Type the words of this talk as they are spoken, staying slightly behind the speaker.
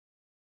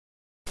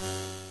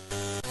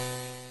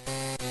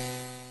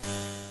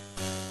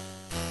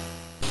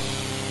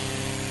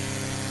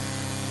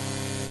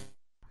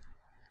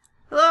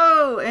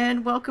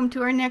and welcome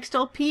to our next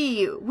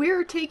LP.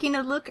 We're taking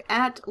a look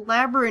at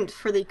Labyrinth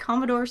for the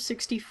Commodore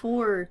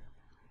 64.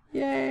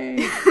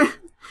 Yay!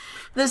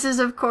 This is,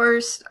 of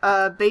course,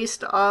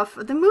 based off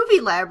the movie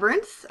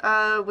Labyrinth,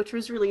 which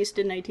was released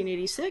in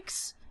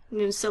 1986, and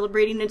is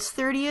celebrating its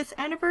 30th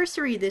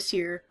anniversary this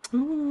year.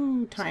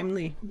 Ooh,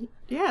 timely.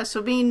 Yeah,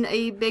 so being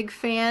a big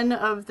fan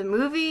of the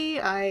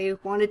movie, I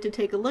wanted to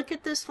take a look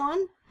at this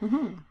one.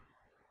 Mm-hmm.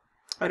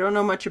 I don't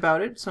know much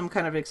about it, so I'm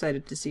kind of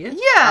excited to see it.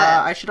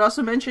 Yeah! I should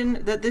also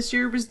mention that this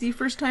year was the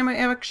first time I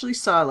actually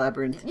saw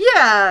Labyrinth.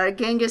 Yeah,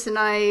 Genghis and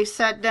I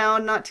sat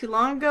down not too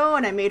long ago,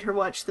 and I made her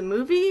watch the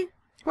movie.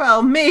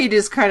 Well, made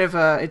is kind of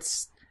it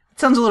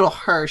sounds a little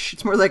harsh.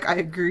 It's more like I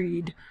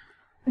agreed.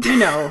 You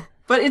know.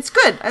 But it's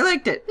good. I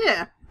liked it.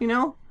 Yeah. You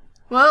know?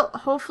 Well,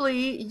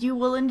 hopefully you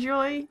will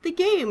enjoy the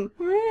game.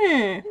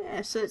 Yeah.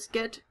 Yeah, so let's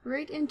get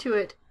right into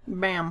it.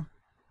 Bam.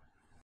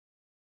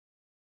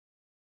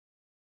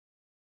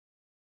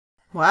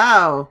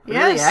 Wow.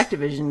 Really Yes.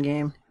 Activision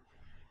game.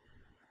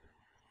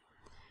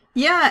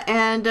 Yeah,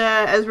 and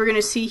as we're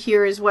gonna see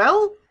here as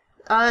well,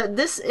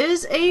 this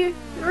is a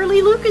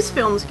early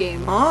Lucasfilms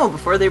game. Oh,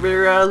 before they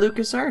were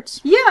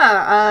LucasArts.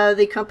 Yeah,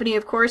 the company,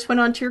 of course,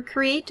 went on to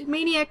create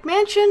Maniac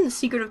Mansion, The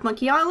Secret of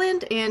Monkey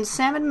Island, and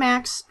Sam &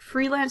 Max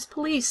Freelance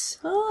Police.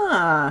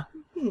 Ah.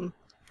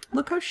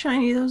 Look how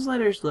shiny those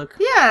letters look.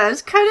 Yeah,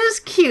 it's kind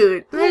of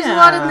cute. There's a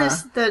lot in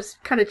this that's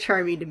kind of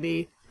charming to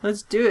me.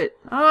 Let's do it.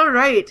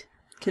 Alright.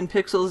 Can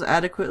pixels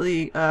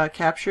adequately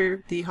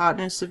capture the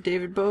hotness of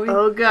David Bowie?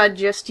 Oh god,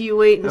 just you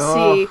wait and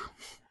see.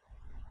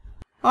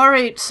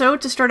 Alright, so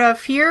to start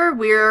off here,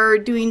 we're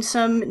doing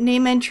some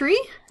name entry.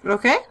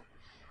 Okay.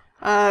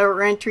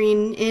 We're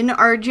entering in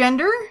our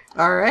gender.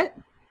 Alright.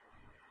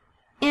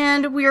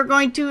 And we are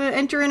going to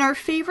enter in our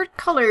favorite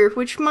color,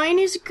 which mine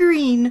is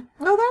green.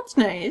 Oh, that's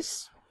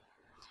nice.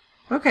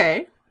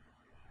 Okay.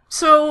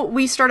 So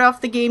we start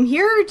off the game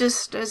here,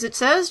 just as it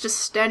says, just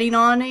standing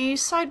on a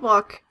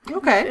sidewalk.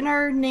 Okay. In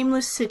our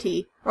nameless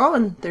city. Oh,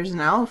 and there's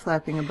an owl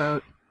flapping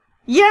about.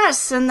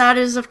 Yes, and that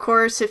is, of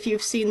course, if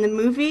you've seen the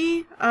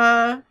movie,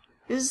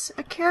 is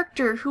a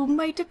character who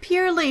might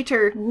appear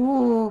later.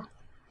 Ooh.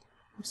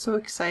 I'm so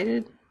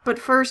excited. But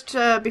first,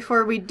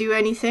 before we do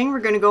anything,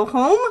 we're gonna go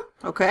home.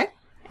 Okay.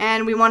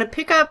 And we want to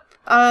pick up,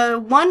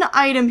 one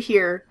item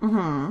here.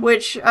 Mm-hmm.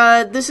 Which,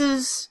 this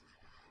is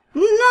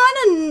not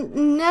a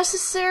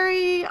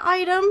necessary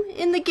item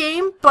in the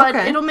game, but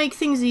Okay. it'll make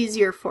things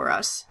easier for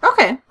us.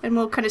 Okay. And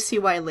we'll kind of see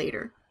why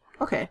later.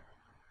 Okay.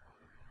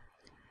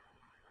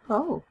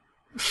 Oh.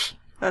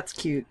 That's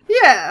cute.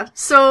 Yeah,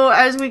 so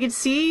as we can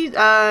see,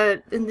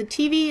 and the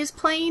TV is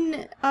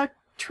playing a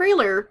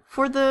trailer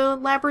for the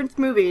Labyrinth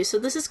movie, so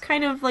this is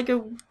kind of like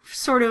a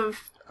sort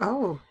of...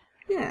 Oh.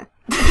 Yeah.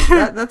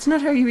 That's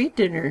not how you eat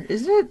dinner,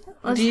 is it?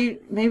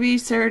 Maybe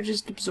Sarah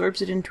just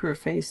absorbs it into her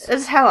face.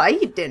 That's how I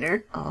eat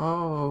dinner.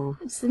 Oh.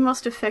 It's the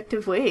most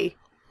effective way.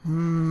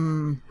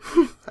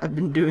 I've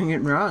been doing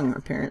it wrong,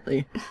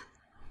 apparently.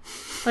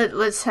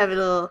 Let's have a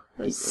little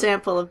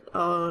sample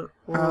of...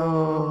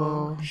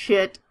 Oh.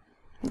 Shit.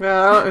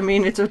 Well, I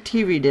mean, it's a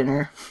TV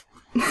dinner.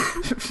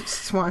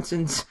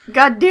 Swanson's.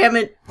 God damn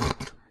it.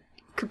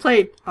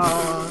 Complain.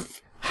 Oh.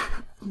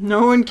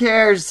 No one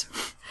cares.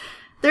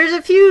 There's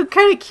a few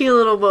kind of cute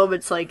little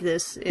moments like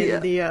this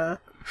in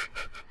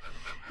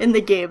in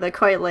the game that I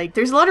quite like.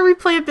 There's a lot of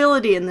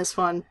replayability in this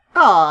one.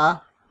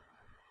 Aw.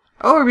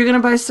 Oh, are we gonna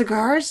buy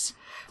cigars?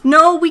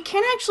 No, we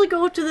can't actually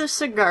go to the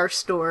cigar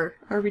store.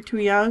 Are we too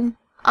young?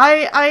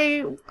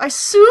 I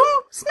assume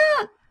it's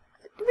not.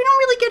 We don't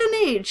really get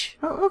an age.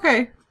 Oh,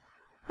 okay.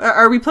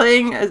 Are we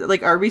playing,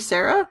 are we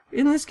Sarah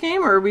in this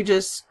game, or are we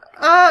just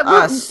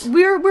us?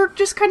 We're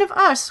just kind of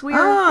us. We're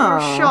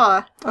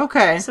Shaw.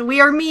 Okay. So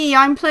we are me,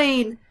 I'm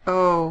playing.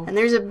 Oh. And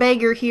there's a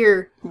beggar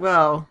here.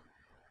 Well.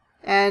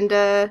 And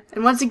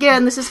once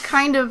again, this is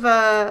kind of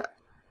a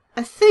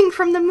thing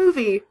from the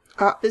movie.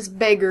 This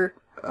beggar.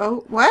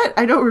 Oh, what?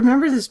 I don't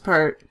remember this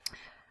part.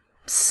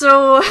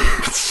 So...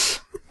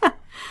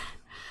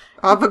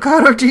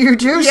 Avocado to your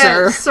juicer.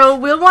 Yeah, so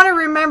we'll want to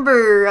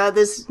remember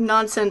this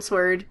nonsense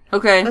word.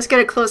 Okay. Let's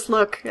get a close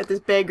look at this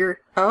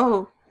beggar.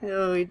 Oh.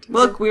 Oh,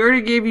 Look, we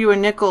already gave you a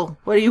nickel.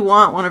 What do you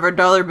want? One of our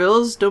dollar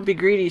bills? Don't be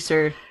greedy,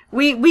 sir.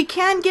 We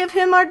can give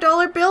him our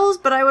dollar bills,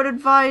 but I would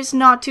advise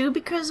not to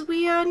because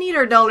we need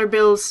our dollar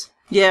bills.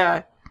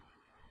 Yeah.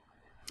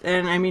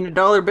 And I mean, a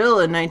dollar bill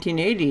in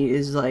 1980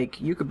 is like,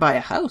 you could buy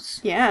a house.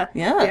 Yeah.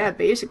 Yeah. Yeah,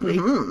 basically.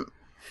 Mm-hmm.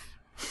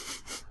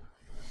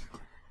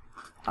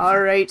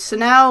 Alright, so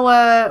now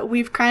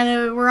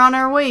we're on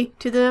our way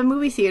to the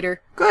movie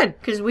theater. Good.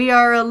 Because we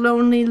are a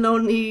lonely,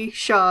 lonely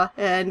Shaw,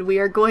 and we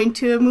are going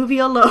to a movie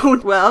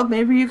alone. Well,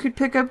 maybe you could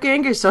pick up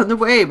Genghis on the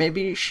way.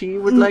 Maybe she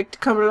would like to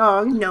come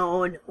along.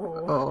 No.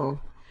 Oh.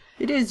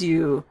 It is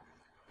you.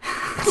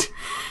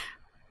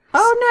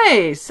 Oh,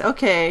 nice.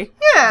 Okay.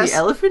 Yes. The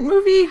elephant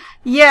movie?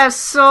 Yes,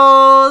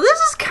 so this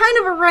is kind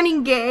of a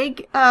running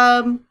gag.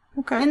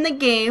 Okay. In the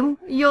game,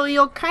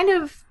 you'll kind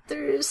of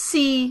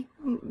see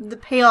the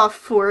payoff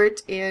for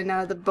it and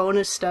the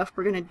bonus stuff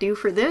we're gonna do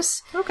for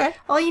this. Okay.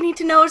 All you need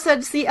to know is that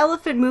it's the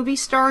Elephant movie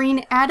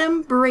starring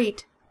Adam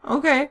Brait.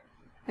 Okay.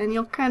 And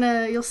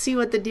you'll see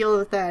what the deal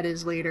with that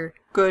is later.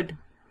 Good.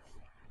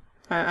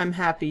 I'm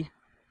happy.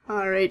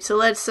 Alright, so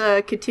let's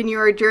continue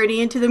our journey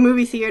into the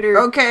movie theater.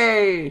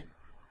 Okay.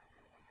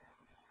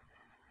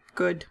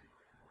 Good.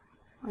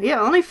 Yeah,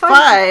 only $5?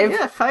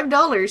 Yeah,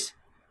 $5.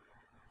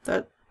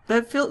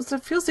 That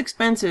feels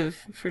expensive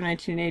for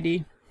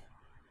 1980.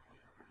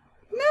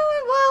 No,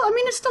 well, I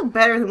mean, it's still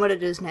better than what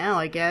it is now,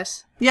 I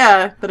guess.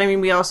 Yeah, but I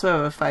mean, we also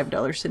have a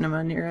 $5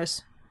 cinema near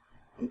us.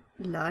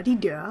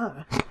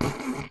 La-di-da.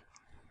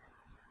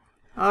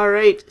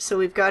 Alright, so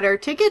we've got our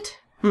ticket.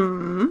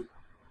 Hmm.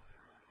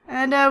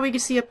 And we can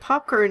see a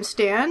popcorn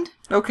stand.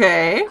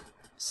 Okay.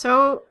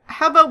 So,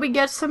 how about we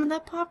get some of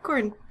that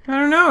popcorn? I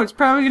don't know, it's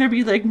probably gonna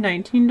be like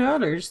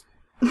 $19.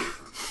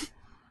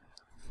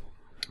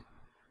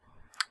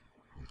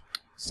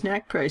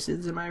 Snack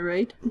prices, am I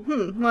right?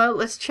 Well,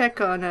 let's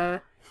check on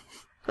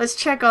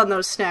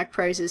those snack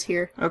prices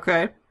here.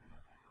 Okay.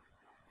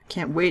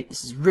 Can't wait,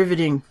 this is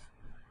riveting.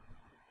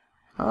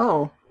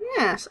 Oh.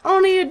 Yes,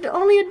 only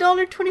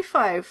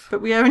 $1.25.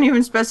 But we haven't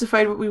even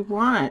specified what we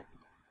want.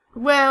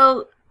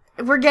 Well,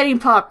 we're getting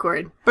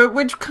popcorn. But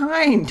which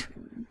kind?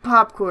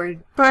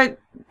 Popcorn. But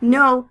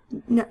No.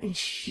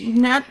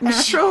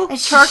 natural?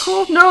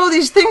 Charcoal? No,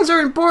 these things are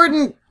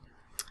important.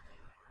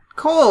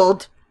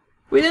 Cold.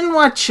 We didn't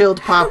want chilled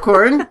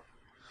popcorn.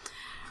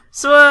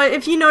 So,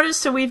 if you notice,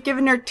 so we've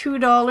given her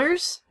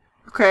 $2.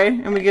 Okay,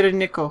 and we get a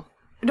nickel.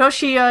 No,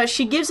 she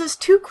gives us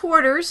 2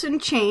 quarters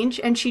and change,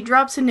 and she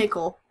drops a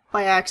nickel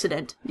by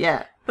accident.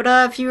 Yeah. But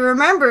if you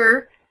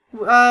remember,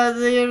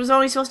 it was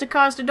only supposed to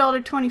cost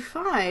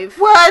 $1.25.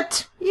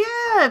 What?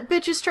 Yeah,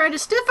 bitch is trying to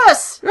stiff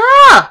us.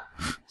 Ah!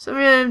 So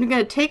I'm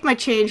gonna take my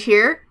change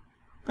here.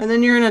 And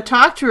then you're gonna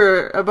talk to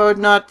her about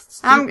not...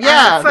 I'm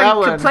that fucking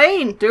one.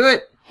 complain. Do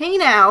it. Hey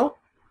now.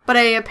 But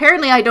I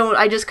don't,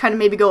 I just kind of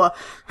maybe go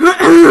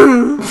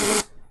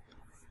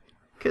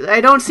because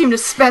I don't seem to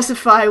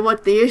specify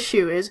what the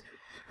issue is.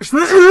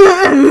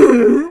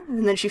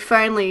 And then she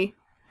finally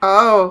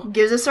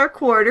gives us our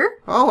quarter.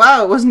 Oh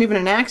wow, it wasn't even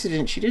an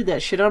accident. She did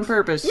that shit on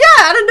purpose. Yeah,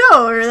 I don't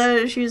know. Or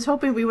that she was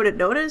hoping we wouldn't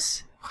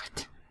notice.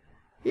 What?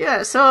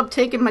 Yeah, so I'm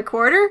taking my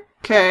quarter.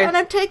 Okay. And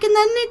I'm taking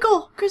that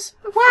nickel, cause...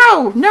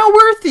 Wow, no,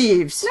 we're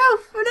thieves. No,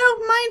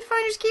 mine,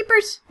 finders,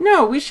 keepers.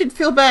 No, we should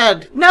feel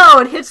bad. No,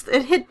 it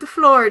hit the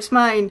floor, it's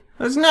mine.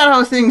 That's not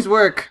how things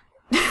work.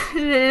 It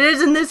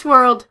is in this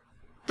world.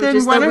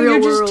 Then why don't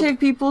you just take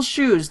people's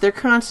shoes? They're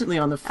constantly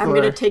on the floor. I'm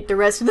gonna take the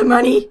rest of the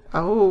money.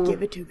 Oh.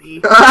 Give it to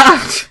me.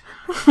 I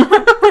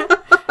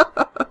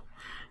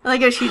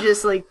like how she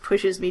just, like,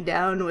 pushes me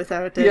down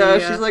without any... Yeah,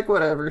 she's like,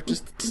 whatever,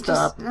 just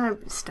stop.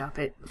 Stop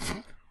it.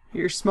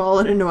 You're small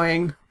and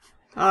annoying.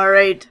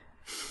 Alright.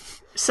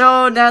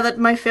 So, now that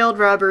my failed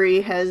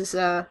robbery has,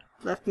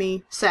 left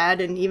me sad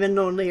and even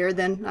lonelier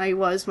than I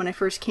was when I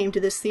first came to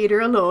this theater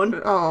alone.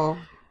 Oh.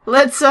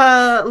 Let's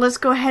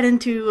go ahead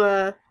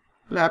into,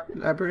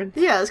 Labyrinth?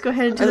 Yeah, let's go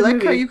ahead into the movie. I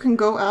like how you can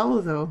go owl,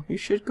 though. You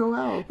should go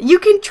owl. You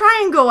can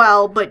try and go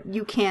owl, but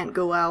you can't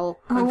go owl,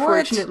 Oh,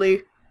 unfortunately.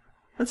 What?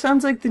 That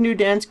sounds like the new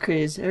dance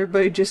craze.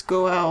 Everybody just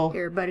go owl.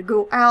 Everybody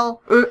go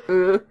owl.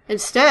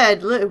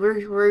 Instead,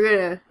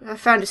 I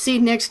found a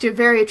seat next to a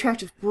very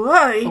attractive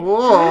boy.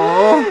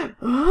 Oh.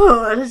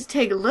 Oh, let's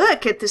take a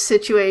look at the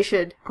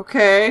situation.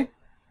 Okay.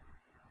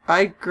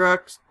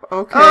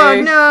 Okay.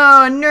 Oh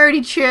no, a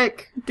nerdy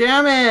chick.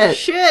 Damn it.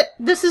 Shit,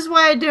 this is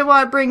why I didn't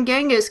want to bring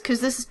Genghis, because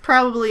this is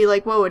probably,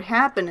 like, what would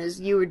happen is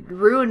you would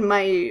ruin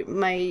my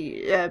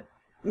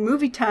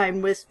movie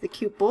time with the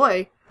cute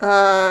boy.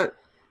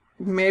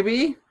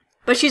 Maybe?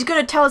 But she's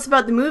gonna tell us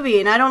about the movie,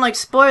 and I don't like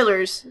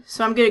spoilers,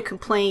 so I'm gonna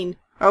complain.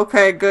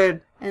 Okay,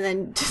 good. And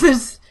then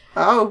this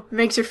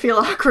makes her feel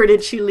awkward,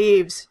 and she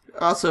leaves.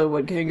 Also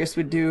what Genghis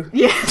would do.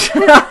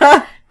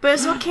 Yeah. But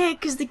it's okay,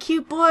 because the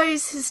cute boy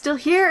is still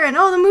here, and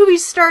the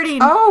movie's starting.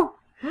 Oh!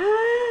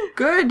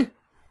 Good.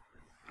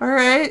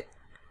 Alright.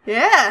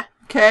 Yeah.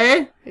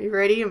 Okay. Are you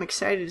ready? I'm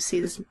excited to see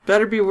this.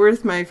 Better be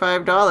worth my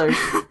 $5.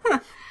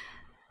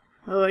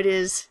 Oh, it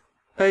is.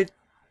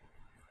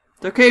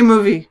 Okay,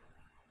 movie.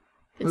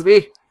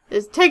 Movie.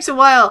 It takes a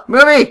while.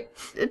 Movie!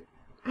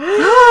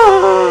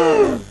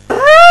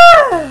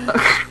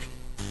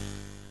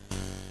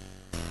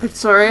 I'm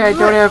sorry, I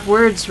don't have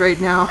words right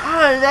now.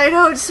 Oh, I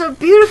know, it's so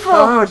beautiful.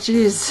 Oh,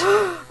 jeez.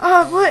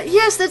 What?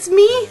 Yes, that's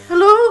me.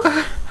 Hello?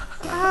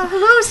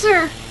 Hello,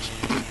 sir.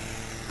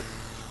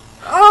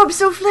 Oh, I'm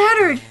so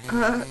flattered.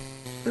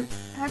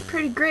 I'm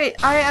pretty great.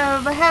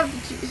 Have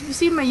you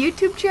seen my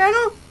YouTube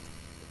channel?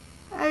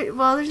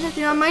 Well, there's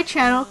nothing on my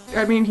channel.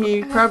 I mean,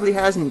 he probably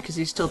hasn't, because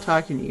he's still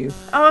talking to you.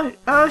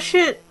 Oh,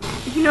 shit.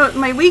 You know what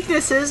my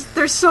weakness is?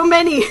 There's so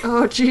many.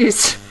 Oh,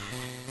 jeez.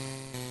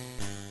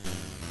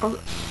 Oh,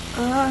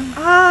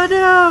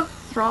 no.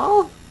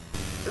 Thrall?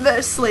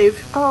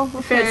 Slave. Oh,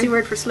 okay. Fancy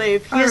word for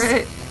slave.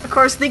 Alright. Of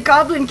course, the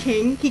Goblin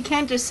King, he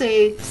can't just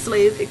say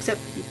slave, except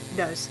he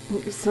does.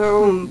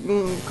 So,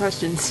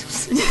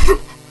 questions.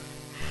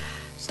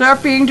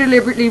 Stop being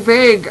deliberately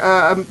vague,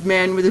 a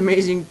man with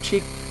amazing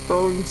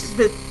cheekbones,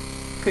 The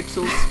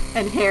pixels,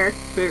 and hair.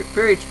 very,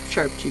 very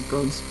sharp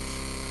cheekbones.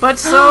 But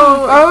so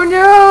Oh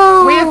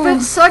no! we have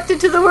been sucked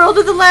into the world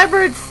of the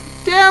labyrinth.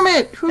 Damn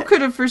it! Who could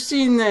have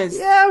foreseen this?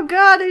 Yeah, oh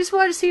god, I just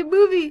want to see a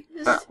movie.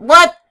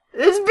 What?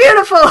 It's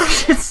beautiful.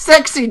 It's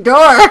sexy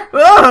door.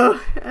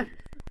 Oh,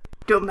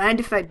 don't mind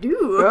if I do.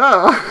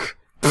 Oh.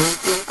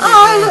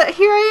 Oh, look,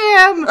 here I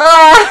am.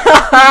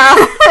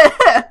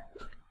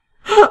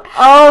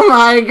 Oh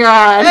my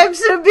god! I'm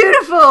so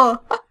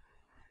beautiful.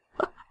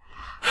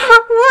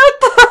 What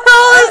the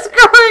hell is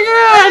going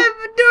on? I'm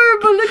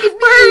adorable. Look at me.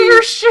 Where are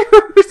your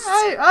shoes?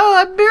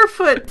 I'm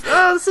barefoot.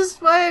 Oh, this is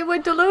why I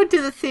went alone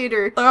to the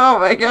theater. Oh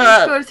my I was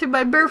god! going through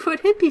my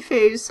barefoot hippie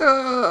phase.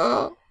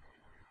 Oh,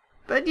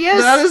 But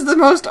yes, that is the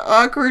most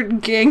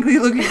awkward,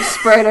 gangly-looking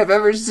sprite I've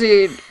ever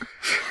seen.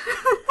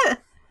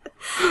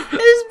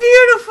 it's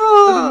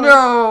beautiful.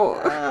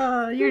 No.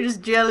 Oh, you're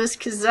just jealous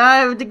because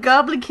the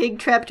Goblin King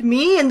trapped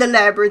me in the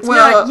labyrinth,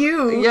 not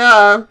you.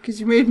 Yeah, because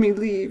you made me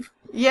leave.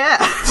 Yeah.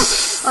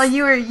 Oh,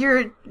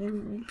 you're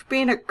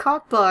being a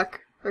cockblock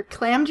or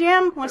clam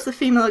jam. What's the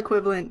female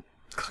equivalent?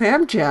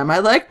 Clam jam. I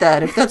like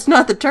that. If that's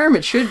not the term,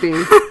 it should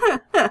be.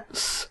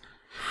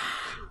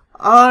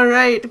 All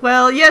right.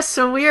 Well, yes.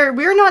 So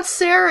we're not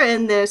Sarah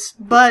in this,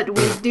 but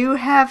we do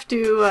have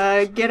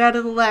to get out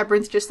of the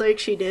labyrinth just like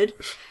she did,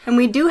 and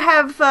we do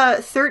have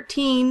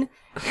 13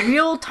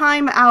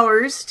 real-time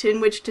hours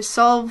in which to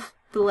solve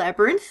the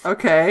labyrinth.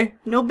 Okay.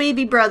 No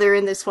baby brother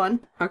in this one.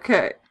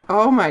 Okay.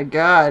 Oh my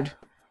god.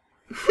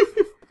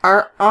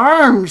 Our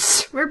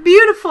arms. We're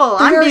beautiful.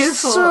 I'm They're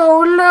beautiful. so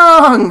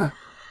long.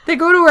 They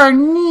go to our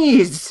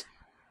knees.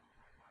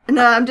 And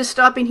I'm just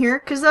stopping here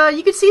because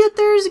you can see that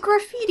there's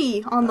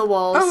graffiti on the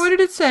walls. Oh, what did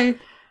it say?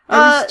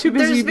 I was too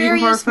busy there's being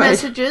various horrified.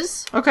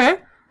 messages. Okay.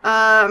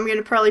 I'm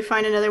gonna probably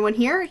find another one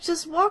here.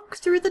 Just walk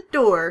through the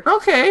door.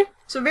 Okay.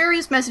 So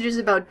various messages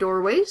about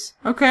doorways.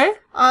 Okay.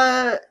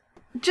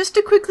 Just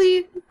to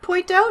quickly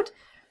point out,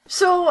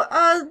 so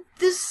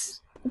this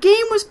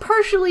game was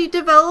partially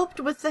developed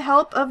with the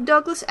help of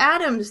Douglas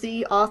Adams,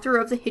 the author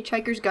of The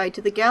Hitchhiker's Guide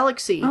to the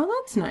Galaxy. Oh,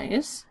 that's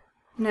nice.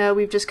 Now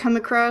we've just come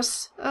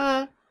across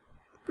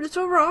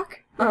little rock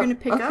we're gonna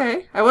pick up.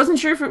 Okay. I wasn't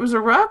sure if it was a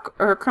rock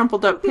or a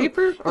crumpled up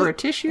paper or a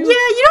tissue. Yeah,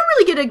 you don't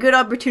really get a good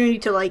opportunity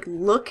to like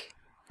look.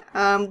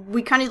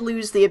 We kind of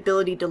lose the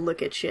ability to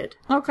look at shit.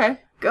 Okay.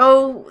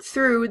 Go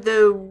through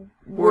the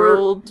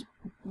World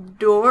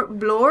door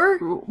blur.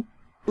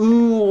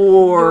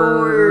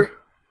 War.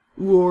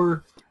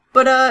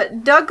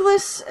 But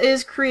Douglas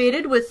is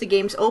created with the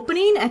game's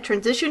opening and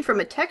transition from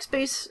a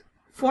text-based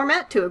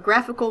format to a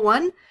graphical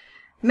one,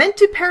 meant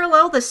to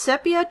parallel the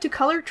sepia to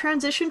color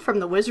transition from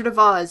The Wizard of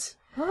Oz.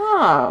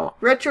 Oh.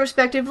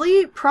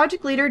 Retrospectively,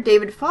 project leader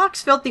David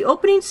Fox felt the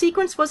opening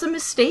sequence was a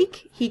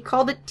mistake. He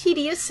called it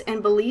tedious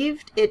and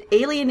believed it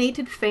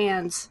alienated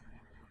fans.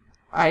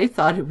 I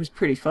thought it was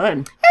pretty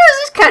fun. It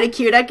was just kind of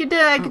cute. I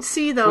could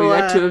see though. We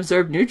got to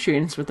absorb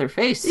nutrients with our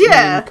face.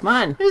 Yeah. I mean, come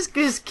on. It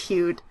was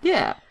cute.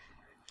 Yeah.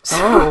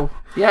 Oh,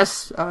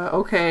 yes.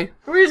 Okay.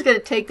 We're just gonna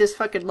take this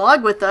fucking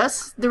log with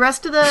us the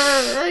rest of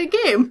the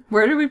game.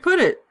 Where do we put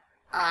it?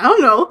 I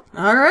don't know.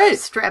 All right.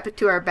 Strap it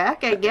to our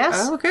back, I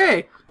guess.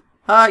 Okay.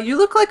 You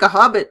look like a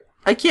hobbit.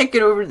 I can't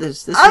get over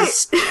this. This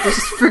is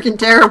freaking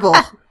terrible.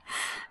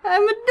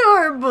 I'm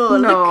adorable.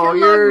 No, Look how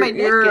long my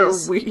neck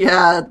is.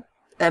 Yeah,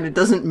 and it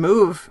doesn't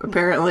move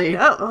apparently.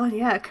 Oh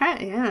yeah,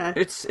 kind of, yeah.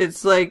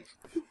 It's like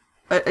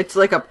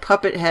a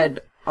puppet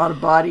head on a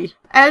body.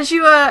 As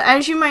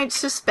you might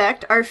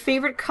suspect, our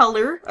favorite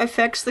color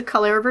affects the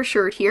color of our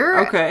shirt here.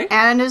 Okay.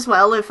 And as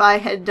well, if I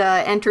had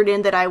entered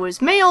in that I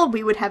was male,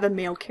 we would have a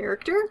male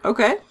character.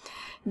 Okay.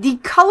 The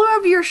color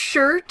of your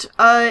shirt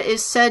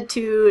is said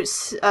to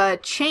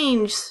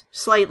change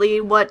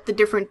slightly what the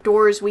different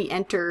doors we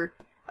enter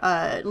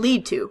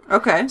lead to.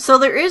 Okay. So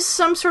there is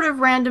some sort of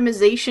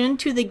randomization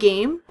to the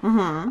game.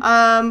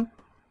 Mm-hmm.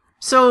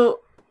 So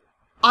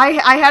I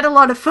had a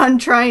lot of fun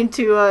trying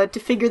to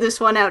figure this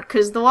one out,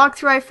 because the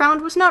walkthrough I found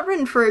was not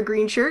written for a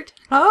green shirt.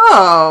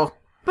 Oh.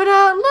 But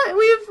look,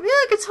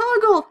 it's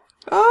Hoggle.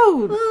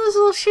 Oh. Look at this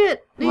little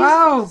shit.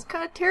 Wow. He's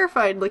kind of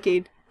terrified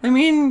looking. I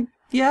mean,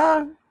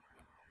 yeah.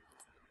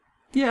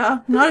 Yeah,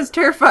 not as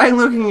terrifying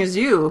looking as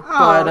you,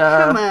 Oh, but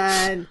come on.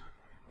 at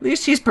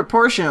least he's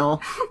proportional.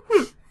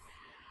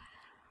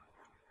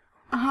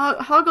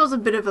 Hoggle's a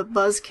bit of a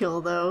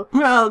buzzkill, though.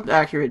 Well,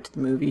 accurate to the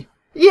movie.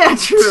 Yeah,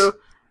 true.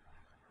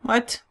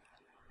 What?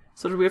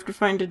 So do we have to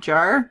find a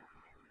jar?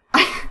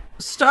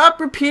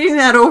 Stop repeating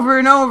that over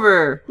and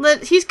over!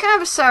 He's kind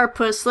of a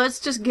sourpuss. Let's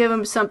just give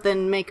him something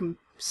and make him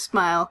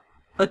smile.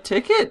 A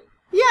ticket?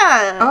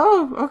 Yeah.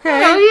 Oh, okay.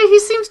 You know, he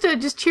seems to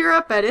just cheer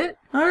up at it.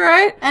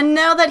 Alright. And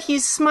now that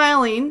he's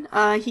smiling,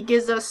 he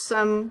gives us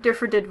some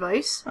different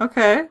advice.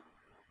 Okay.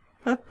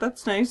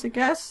 That's nice, I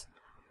guess.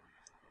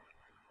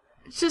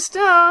 It's just,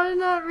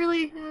 not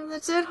really.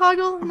 That's it,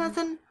 Hoggle?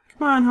 Nothing?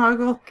 Come on,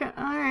 Hoggle. Okay,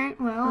 alright,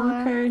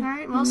 well, Okay.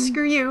 alright, well,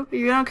 screw you. Are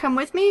you gonna come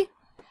with me?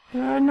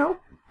 No.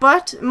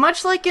 But,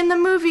 much like in the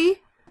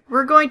movie,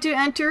 we're going to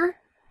enter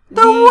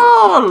The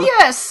wall!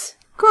 Yes!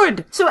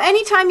 Good. So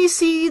anytime you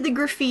see the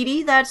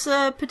graffiti, that's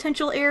a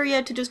potential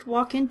area to just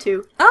walk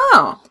into.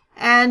 Oh.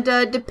 And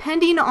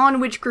depending on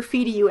which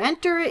graffiti you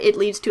enter, it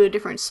leads to a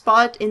different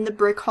spot in the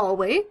brick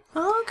hallway.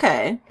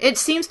 Okay. It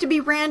seems to be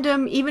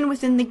random even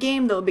within the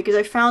game, though, because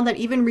I found that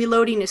even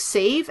reloading a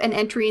save and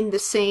entering the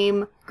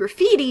same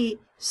graffiti,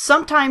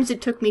 sometimes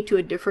it took me to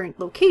a different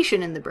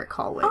location in the brick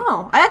hallway.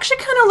 Oh, I actually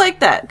kind of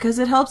like that, because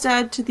it helps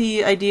add to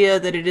the idea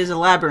that it is a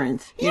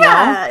labyrinth, you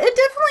know?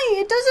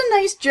 It does a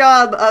nice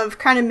job of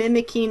kind of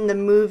mimicking the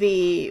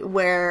movie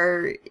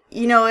where,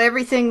 you know,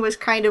 everything was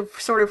kind of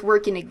sort of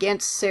working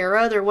against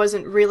Sarah.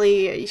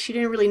 She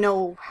didn't really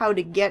know how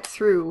to get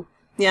through.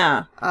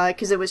 Yeah.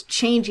 Because it was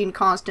changing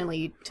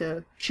constantly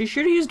to... She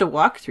should have used a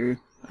walkthrough.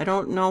 I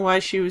don't know why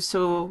she was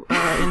so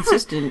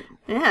insistent.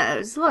 Yeah, it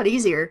was a lot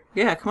easier.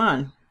 Yeah, come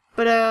on.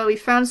 But we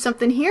found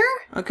something here.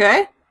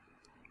 Okay.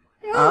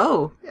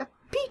 Oh. A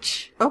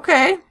peach.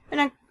 Okay. And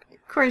of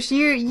course,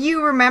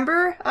 you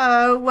remember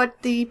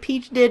what the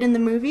peach did in the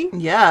movie?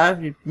 Yeah,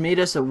 it made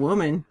us a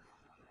woman.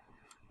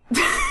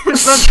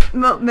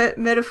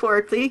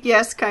 Metaphorically,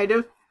 yes, kind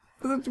of.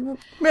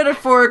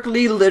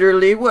 Metaphorically,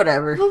 literally,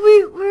 whatever.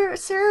 Well,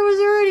 Sarah was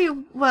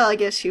already... Well, I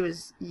guess she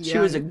was young. She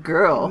was a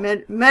girl.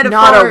 Not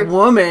a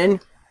woman.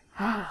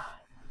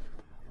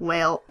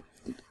 Well...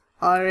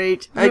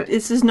 Alright.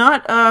 This is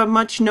not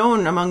much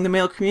known among the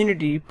male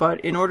community,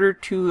 but in order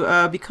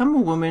to become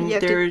a woman,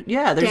 there's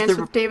dance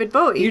with David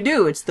Bowie. You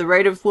do. It's the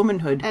right of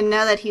womanhood. And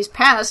now that he's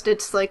passed,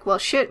 it's like, well,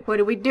 shit, what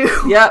do we do?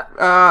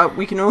 Yeah,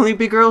 we can only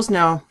be girls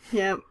now.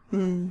 Yep.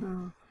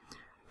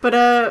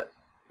 But,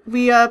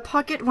 we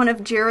pocket one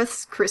of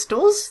Jareth's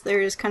crystals.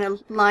 There's kind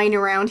of lying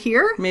around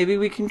here. Maybe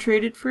we can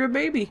trade it for a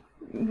baby.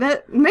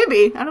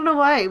 Maybe. I don't know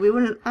why.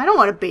 I don't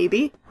want a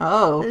baby.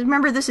 Oh.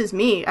 Remember, this is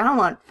me. I don't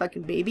want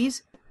fucking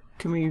babies.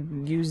 Can we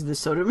use the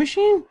soda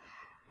machine?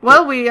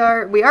 Well, we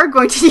are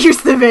going to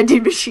use the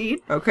vending machine.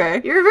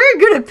 Okay. You're very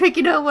good at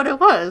picking out what it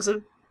was.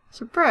 I'm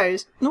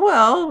surprised.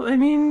 Well, I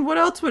mean, what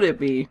else would it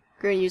be?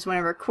 We're going to use one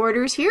of our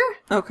quarters here.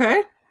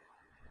 Okay.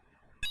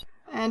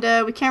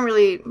 And we can't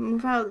really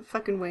move out of the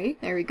fucking way.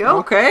 There we go.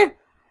 Okay.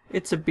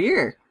 It's a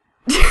beer.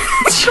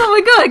 Oh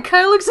my god, it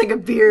kind of looks like a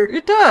beer.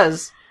 It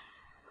does.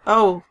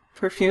 Oh,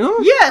 perfume?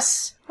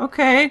 Yes!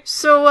 Okay.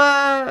 So,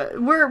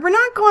 we're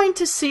not going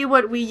to see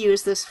what we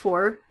use this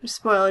for, to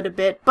spoil it a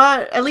bit,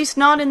 but at least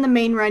not in the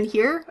main run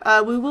here.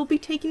 We will be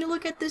taking a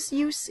look at this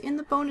use in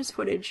the bonus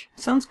footage.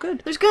 Sounds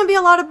good. There's going to be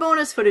a lot of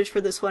bonus footage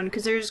for this one,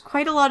 because there's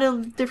quite a lot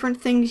of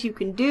different things you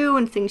can do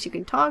and things you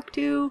can talk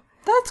to.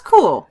 That's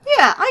cool.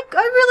 Yeah, I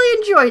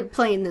really enjoyed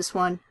playing this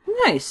one.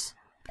 Nice.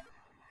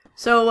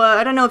 So,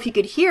 I don't know if you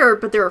could hear,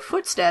 but there are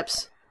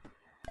footsteps.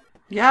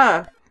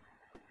 Yeah.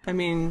 I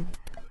mean,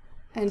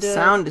 and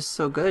sound is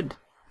so good.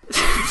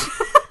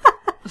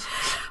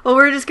 Well,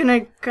 we're just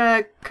gonna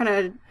kind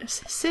of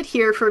sit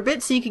here for a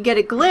bit so you can get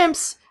a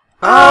glimpse.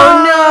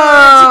 Oh no!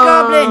 It's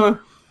a goblin!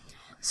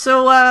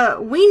 So,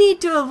 we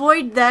need to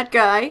avoid that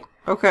guy.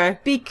 Okay.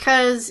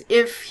 Because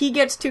if he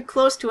gets too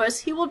close to us,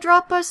 he will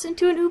drop us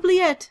into an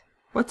oubliette.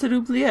 What's an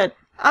oubliette?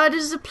 It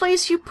is a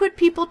place you put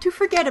people to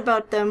forget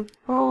about them.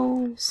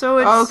 Oh. So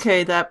it's...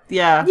 Okay,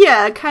 yeah.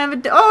 Yeah, kind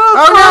of a...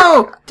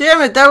 Oh no!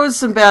 Damn it, that was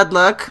some bad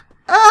luck.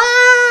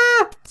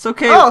 It's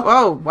okay.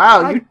 Oh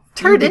wow, you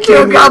turned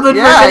into a goblin.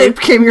 Yeah, it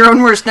became your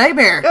own worst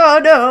nightmare.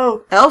 Oh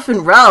no. Elf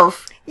and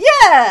Ralph.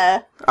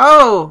 Yeah!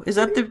 Oh, is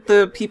that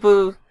the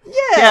people...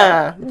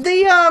 Yeah.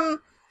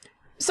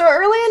 So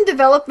early in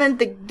development,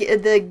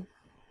 the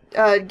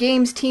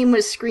games team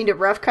was screened a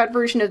rough cut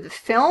version of the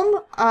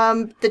film.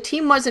 The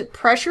team wasn't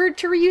pressured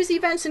to reuse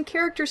events and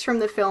characters from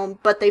the film,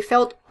 but they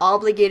felt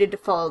obligated to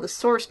follow the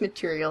source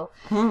material.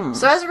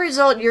 So as a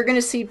result, you're going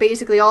to see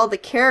basically all the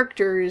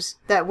characters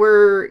that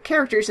were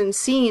characters and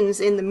scenes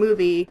in the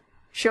movie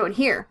shown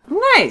here.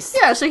 Nice.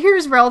 Yeah, so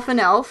here's Ralph and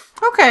Elf.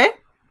 Okay.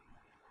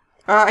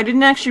 I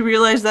didn't actually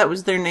realize that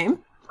was their name.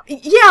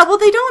 Yeah, well,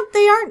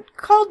 they aren't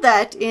called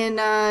that in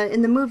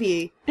the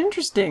movie.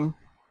 Interesting.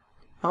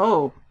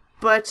 Oh.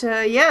 But,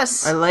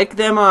 yes. I like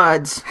them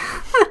odds.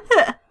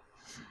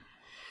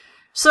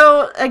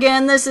 So,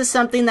 again, this is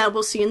something that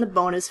we'll see in the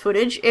bonus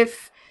footage.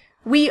 If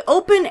we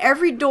open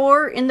every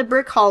door in the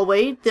brick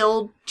hallway,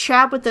 they'll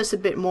chat with us a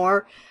bit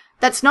more.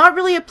 That's not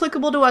really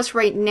applicable to us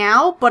right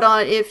now, but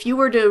if you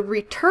were to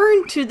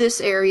return to this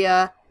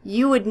area,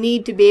 you would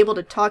need to be able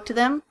to talk to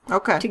them.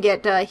 Okay. To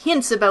get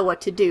hints about what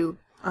to do.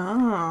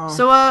 Oh.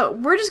 So,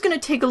 we're just gonna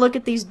take a look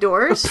at these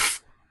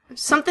doors.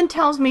 Something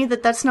tells me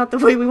that that's not the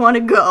way we want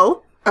to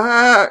go.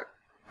 Are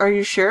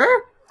you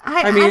sure?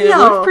 I mean, I it know.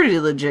 looked pretty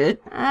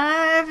legit.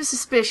 I have a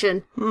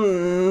suspicion.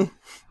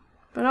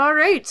 But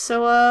alright,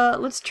 so,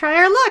 let's try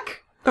our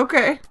luck.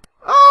 Okay.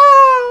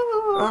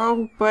 Oh!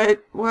 Oh,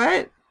 but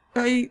what?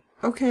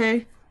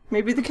 Okay.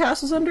 Maybe the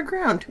castle's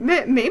underground.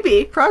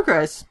 Maybe.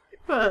 Progress.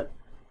 Oh.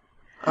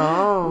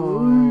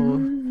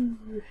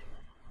 Ooh.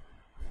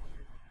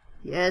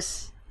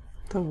 Yes.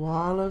 The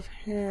wall of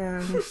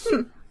hands.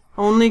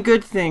 Only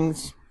good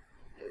things.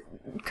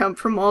 Come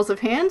from walls of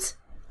hands?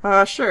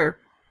 Sure.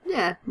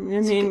 Yeah. I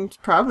mean, it's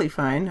probably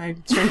fine.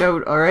 It turned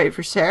out alright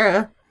for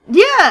Sarah.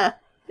 Yeah!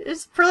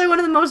 It's probably one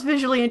of the most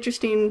visually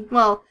interesting...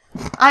 Well,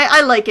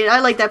 I like it. I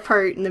like that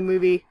part in the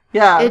movie.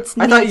 Yeah, It's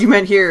I thought neat. you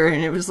meant here,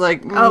 and it was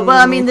like... Oh,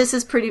 well, I mean, this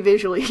is pretty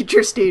visually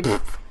interesting.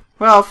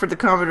 Well, for the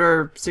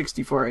Commodore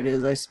 64 it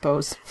is, I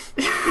suppose.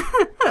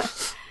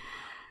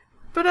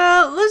 But,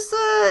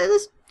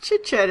 let's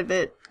chit-chat a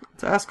bit.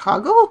 Let's ask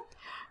Hoggle?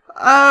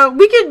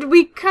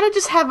 We kind of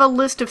just have a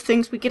list of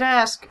things we could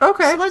ask.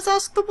 Okay. So let's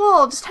ask the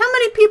wall. Just how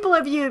many people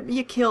have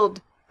you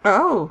killed?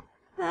 Oh.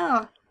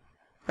 Oh.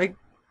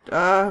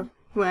 Wow.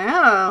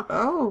 Wow.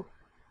 Oh.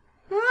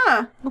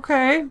 Ah.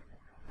 Okay.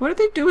 What do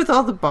they do with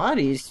all the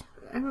bodies?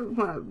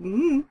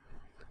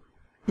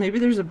 Maybe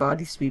there's a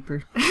body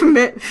sweeper.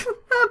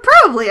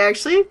 Probably,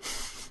 actually.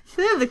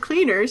 They have the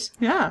cleaners.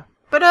 Yeah.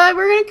 But,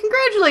 we're gonna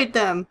congratulate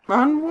them.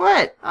 On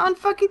what? On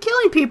fucking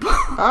killing people.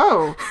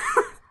 Oh.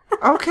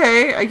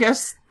 Okay, I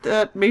guess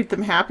that made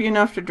them happy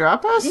enough to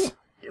drop us?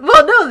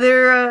 Well, no,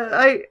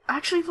 they're,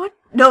 actually, what?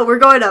 No, we're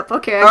going up.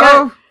 Okay,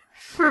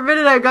 for a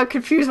minute I got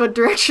confused what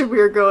direction we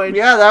were going.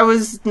 Yeah, that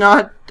was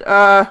not,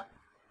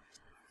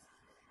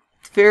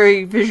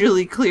 very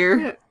visually clear.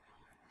 Yeah.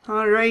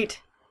 Alright.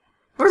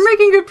 We're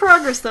making good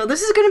progress, though.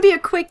 This is gonna be a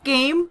quick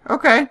game.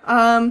 Okay.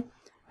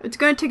 It's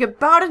gonna take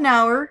about an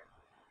hour.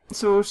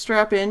 So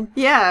strap in.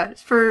 Yeah,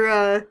 for,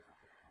 An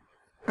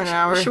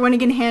hour.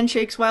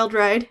 ShawiniganHandshake's Wild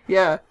Ride.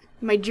 Yeah.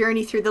 My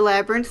journey through the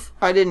Labyrinth.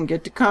 I didn't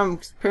get to come,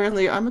 'cause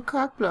apparently I'm a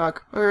cockblock.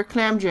 Or a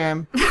clam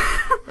jam.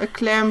 A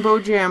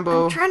clambo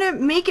jambo. I'm trying to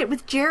make it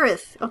with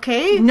Jareth,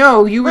 okay?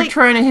 No, you were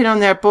trying to hit on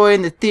that boy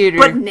in the theater.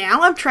 But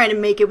now I'm trying to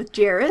make it with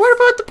Jareth. What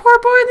about the poor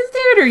boy in the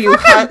theater? You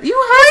Let's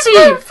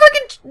hussy!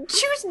 fucking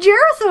choose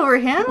Jareth over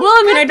him. Well,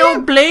 I mean, I Goddamn.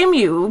 don't blame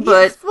you,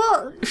 but...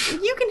 Well,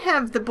 you can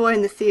have the boy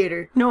in the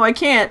theater. No, I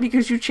can't,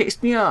 because you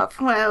chased me off.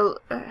 Well,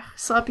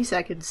 sloppy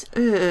seconds.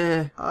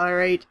 Ugh.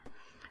 Alright.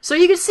 So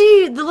you can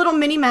see the little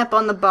mini-map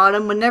on the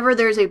bottom. Whenever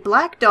there's a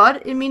black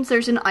dot, it means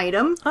there's an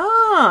item.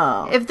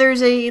 Oh. If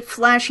there's a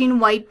flashing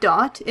white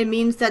dot, it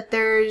means that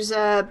there's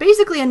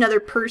basically another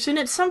person.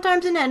 It's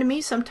sometimes an enemy,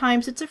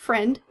 sometimes it's a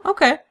friend.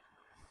 Okay.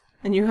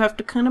 And you have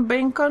to kind of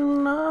bank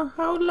on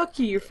how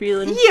lucky you're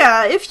feeling.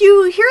 Yeah, if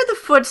you hear the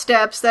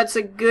footsteps, that's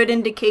a good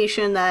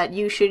indication that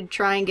you should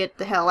try and get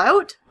the hell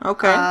out.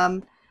 Okay.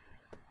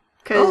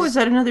 Oh, is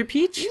that another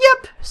peach?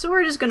 Yep. So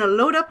we're just gonna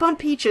load up on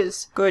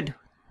peaches. Good.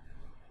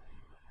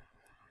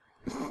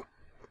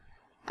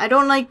 I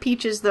don't like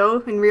peaches, though,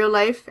 in real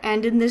life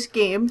and in this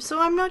game, so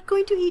I'm not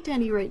going to eat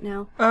any right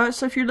now.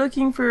 So if you're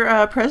looking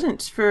for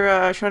presents for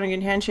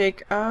Shawinigan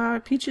Handshake,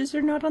 peaches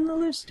are not on the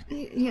list.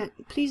 Yeah,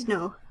 please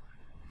no.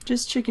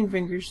 Just chicken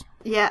fingers.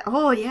 Yeah,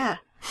 oh yeah.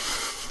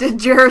 The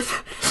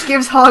Jareth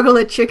gives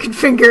Hoggle a chicken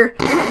finger.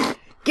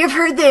 Give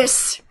her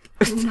this!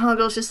 And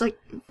Hoggle's just like,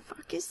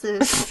 fuck is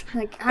this?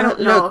 Like, I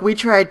don't know. Look, we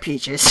tried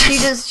peaches.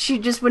 She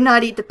just would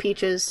not eat the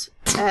peaches.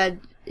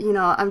 And, you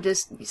know, I'm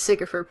just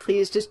sick of her.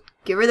 Please, just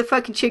give her the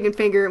fucking chicken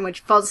finger, and when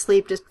she falls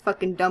asleep, just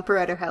fucking dump her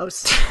at her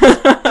house.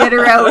 Get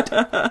her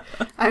out.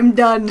 I'm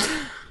done.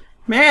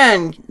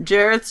 Man,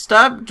 Jareth,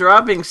 stop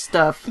dropping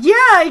stuff.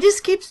 Yeah, he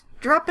just keeps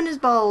dropping his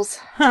balls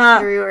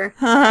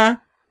everywhere.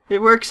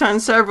 It works on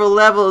several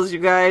levels, you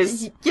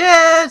guys.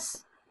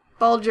 Yes!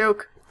 Ball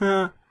joke.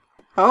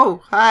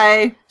 Oh,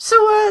 hi.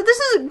 So,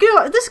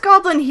 this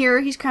goblin here,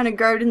 he's kind of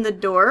guarding the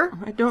door.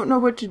 I don't know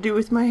what to do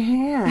with my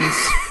hands.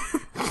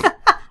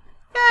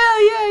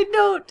 Yeah, I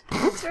don't.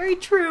 It's very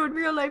true in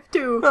real life,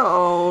 too.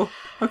 Oh,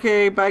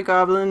 okay, bye,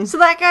 goblin. So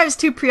that guy was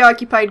too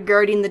preoccupied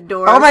guarding the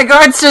door. Oh my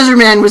god,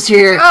 Scissorman was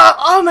here!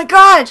 Oh my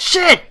god!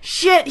 Shit!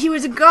 Shit, he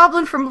was a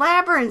goblin from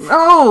Labyrinth.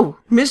 Oh,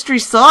 mystery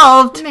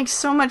solved! That makes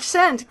so much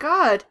sense,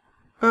 God.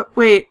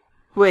 Wait.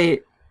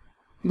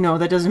 No,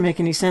 that doesn't make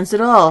any sense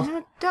at all. No,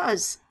 it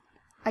does.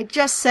 I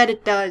just said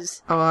it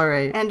does. Oh,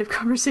 alright. End of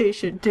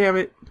conversation. Damn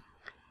it.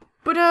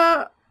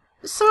 But,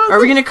 so... Are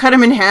we gonna cut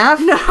him in half?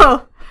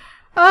 No.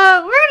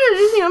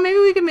 We're gonna, maybe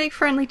we can make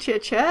friendly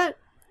chit-chat.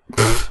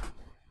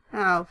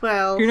 Oh,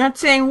 well. You're not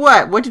saying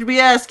what? What did we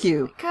ask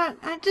you? God,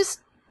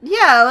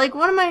 yeah, like,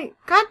 what am I...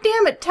 God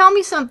damn it, tell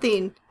me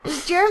something.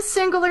 Is Jareth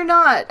single or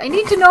not? I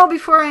need to know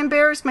before I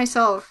embarrass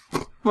myself.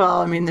 Well,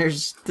 I mean,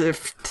 that's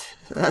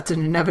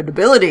an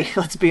inevitability,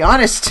 let's be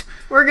honest.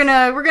 We're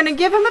gonna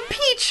give him a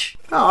peach.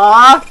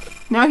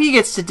 Aww. Now he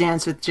gets to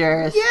dance with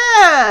Jareth.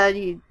 Yeah,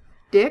 you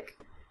dick.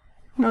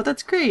 No,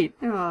 that's great.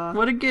 Aw.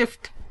 What a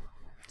gift.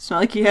 It's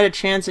not like he had a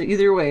chance at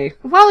either way.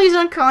 While he's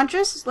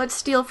unconscious, let's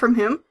steal from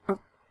him.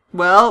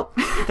 Well,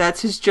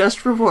 that's his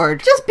just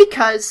reward. Just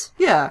because.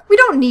 Yeah. We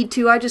don't need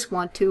to, I just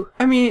want to.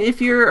 I mean, if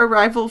you're a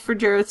rival for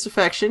Jareth's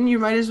affection, you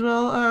might as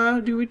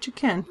well, do what you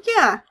can.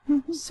 Yeah.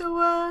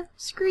 So,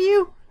 screw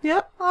you.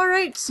 Yep.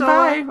 Alright, so...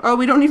 Bye. Oh,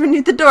 we don't even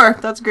need the door.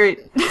 That's great.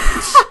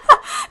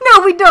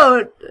 No, we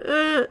don't.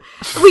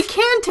 We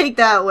can take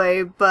that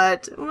way,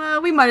 but,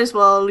 well, we might as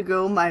well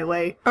go my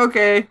way.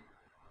 Okay.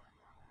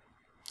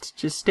 Let's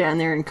just stand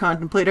there and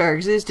contemplate our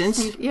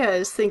existence.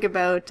 Yes, think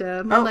about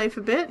my life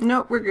a bit.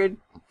 No, we're good.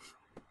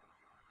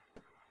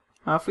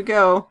 Off we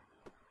go.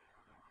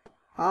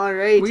 All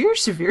right. We are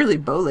severely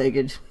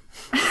bow-legged.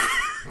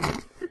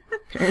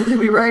 Apparently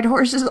we ride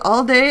horses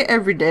all day,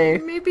 every day.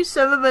 Maybe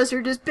some of us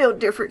are just built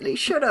differently.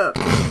 Shut up.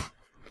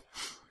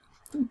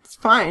 It's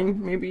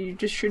fine. Maybe you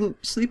just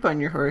shouldn't sleep on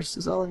your horse,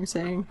 is all I'm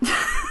saying.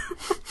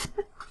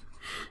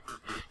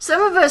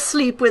 Some of us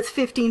sleep with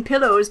 15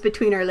 pillows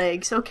between our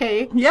legs,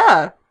 okay?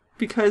 Yeah,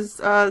 because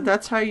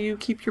that's how you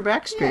keep your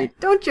back Yeah, straight.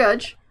 don't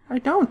judge. I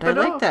don't. I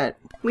like that.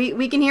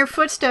 We can hear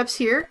footsteps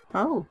here,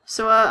 Oh,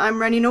 so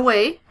I'm running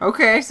away.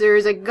 okay.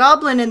 There's a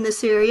goblin in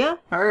this area,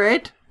 All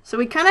right. so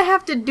we kind of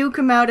have to duke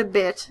him out a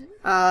bit.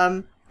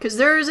 Because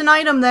there's an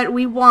item that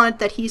we want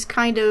that he's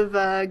kind of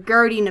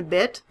guarding a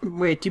bit.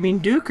 Wait, do you mean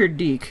Duke or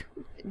Deke?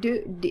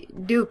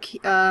 Duke,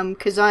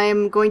 because I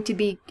am going to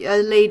be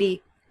a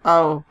lady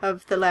Oh.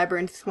 of the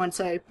Labyrinth once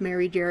I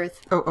marry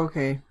Jareth. Oh,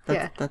 okay.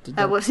 Yeah, That's a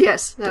that was,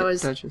 yes, that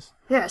was, Duchess.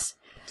 yes.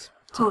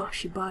 Oh,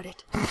 she bought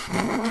it.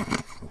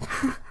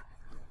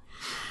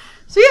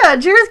 So yeah,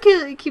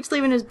 Jareth keeps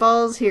leaving his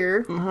balls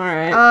here. All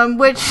right.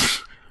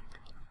 Which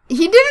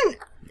he didn't,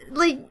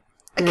 like...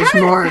 There's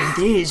more of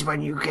these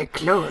when you get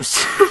close.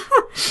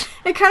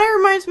 It kind of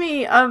reminds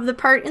me of the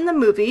part in the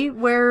movie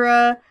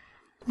where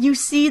you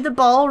see the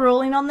ball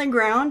rolling on the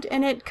ground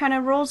and it kind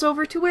of rolls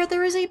over to where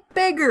there is a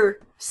beggar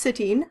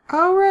sitting.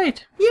 Oh,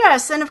 right.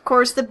 Yes, and of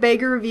course the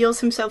beggar reveals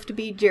himself to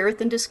be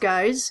Jareth in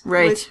disguise.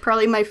 Right. With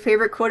probably my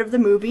favorite quote of the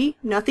movie,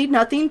 "Nothing,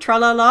 nothing,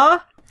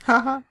 tra-la-la."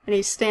 Haha. And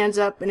he stands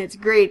up and it's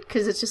great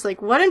because it's just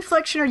like, what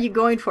inflection are you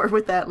going for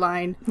with that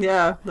line?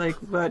 Yeah, like,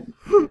 but...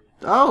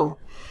 Oh,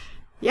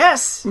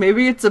 Yes!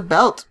 maybe it's a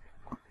belt.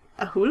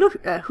 A hula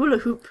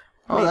hoop.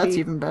 Oh, maybe. that's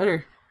even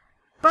better.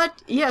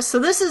 But, yeah, so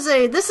this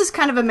is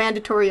kind of a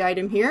mandatory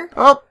item here.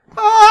 Oh!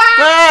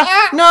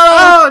 No!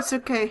 Oh, it's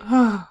okay.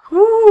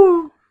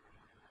 Woo!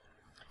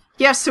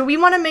 Yeah, so we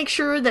want to make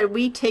sure that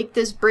we take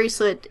this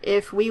bracelet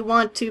if we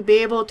want to be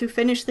able to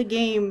finish the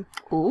game.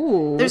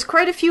 Ooh. There's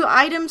quite a few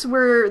items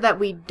that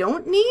we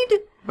don't need.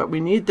 But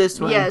we need this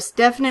one. Yes,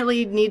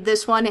 definitely need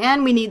this one,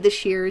 and we need the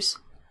shears.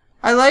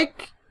 I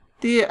like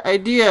the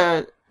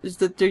idea is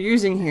that they're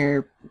using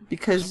here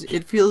because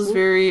it feels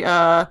very,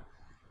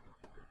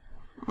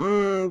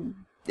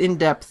 in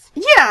depth.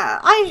 Yeah,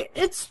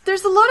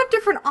 there's a lot of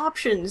different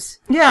options.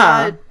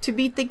 Yeah. To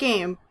beat the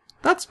game.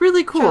 That's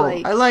really cool.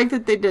 Truly. I like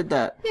that they did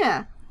that.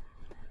 Yeah.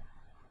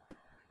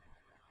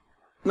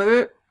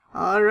 Uh,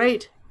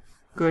 Alright.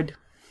 Good.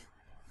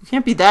 You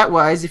can't be that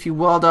wise if you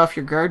walled off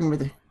your garden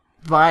with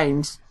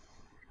vines.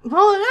 Well,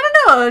 I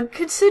don't know,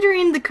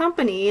 considering the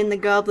company in the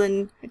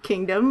Goblin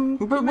Kingdom.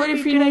 But it what might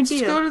if be he a good needs to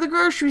idea. go to the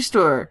grocery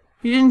store?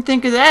 He didn't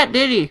think of that,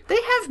 did he? They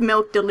have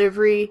milk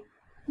delivery.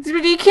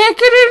 But he can't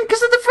get in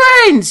because of the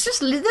vines!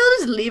 They'll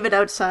just leave it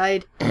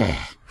outside.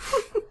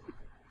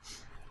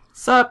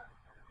 Sup?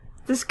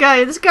 This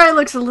guy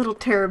looks a little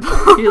terrible.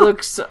 He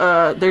looks,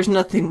 there's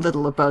nothing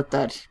little about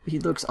that. He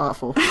looks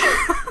awful.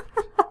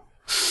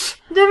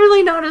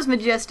 Definitely not as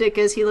majestic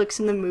as he looks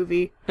in the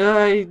movie.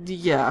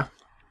 Yeah.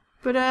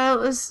 But,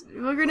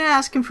 we're gonna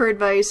ask him for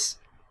advice.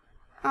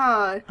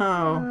 Oh.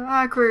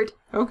 Awkward.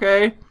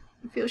 Okay.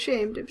 I feel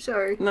ashamed, I'm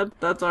sorry.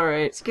 That's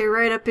alright. Let's get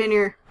right up in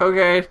here.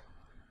 Okay.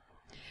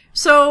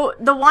 So,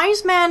 the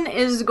wise man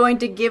is going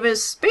to give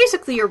us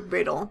basically a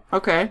riddle.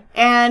 Okay.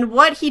 And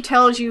what he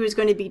tells you is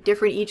going to be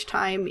different each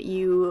time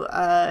you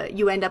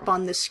end up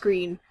on the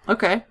screen.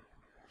 Okay.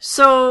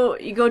 So,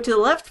 you go to the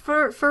left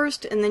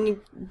first, and then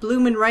you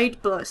bloomin' right,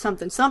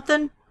 something,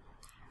 something.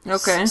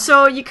 Okay.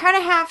 So, you kind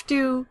of have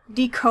to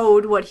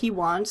decode what he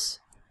wants.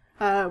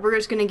 We're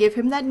just going to give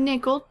him that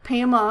nickel, pay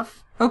him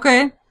off.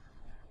 Okay.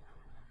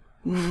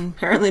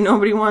 Apparently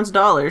nobody wants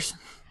dollars.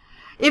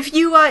 If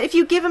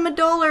you give him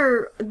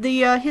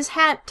 $1, his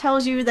hat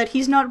tells you that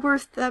he's not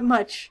worth that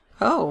much.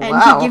 Oh, And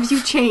wow. he gives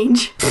you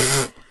change.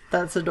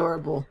 That's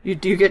adorable. You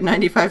do get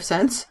 95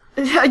 cents?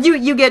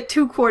 You get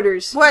 2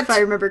 quarters, What? if I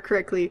remember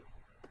correctly.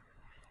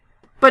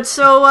 But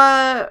so,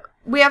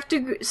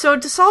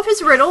 to solve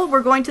his riddle,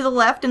 we're going to the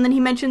left, and then he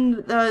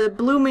mentioned the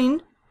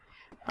blooming,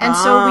 and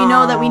so we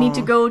know that we need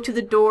to go to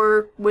the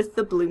door with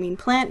the blooming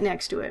plant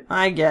next to it.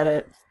 I get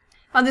it.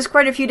 There's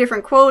quite a few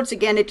different quotes.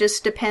 Again, it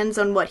just depends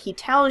on what he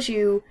tells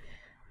you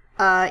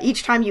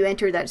each time you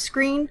enter that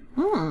screen.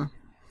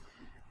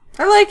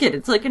 I like it.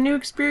 It's like a new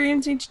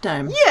experience each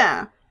time.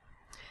 Yeah.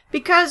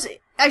 Because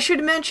I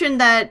should mention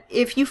that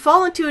if you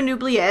fall into an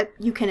oubliette,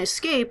 you can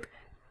escape,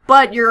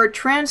 but you're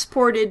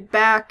transported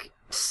back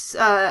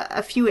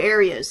a few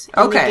areas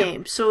in the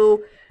game.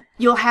 So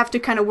you'll have to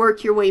kind of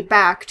work your way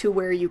back to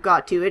where you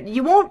got to.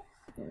 You won't,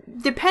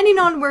 depending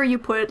on where you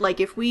put it, like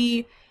if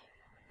we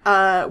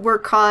were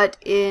caught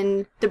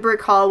in the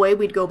brick hallway,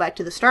 we'd go back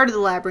to the start of the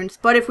labyrinth,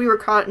 but if we were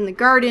caught in the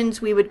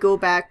gardens, we would go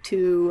back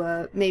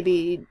to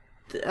maybe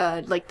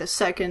like the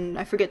second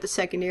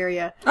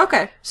area.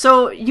 Okay.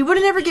 So you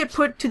wouldn't ever get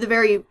put to the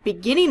very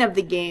beginning of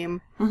the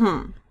game,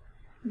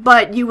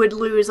 but you would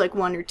lose like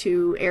 1 or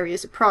 2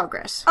 areas of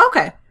progress.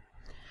 Okay.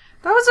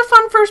 That was a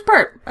fun first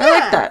part. I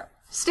like that.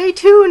 Stay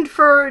tuned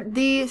for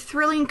the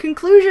thrilling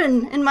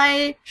conclusion in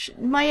my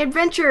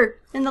adventure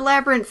in the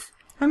labyrinth.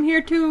 I'm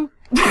here too.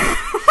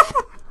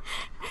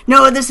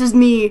 No, this is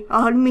me.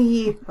 On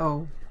me.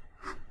 Oh.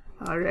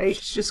 Alright.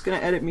 She's just gonna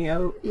edit me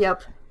out.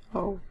 Yep.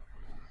 Oh.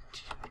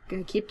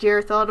 Gonna keep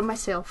Jareth all to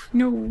myself.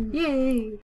 No. Yay.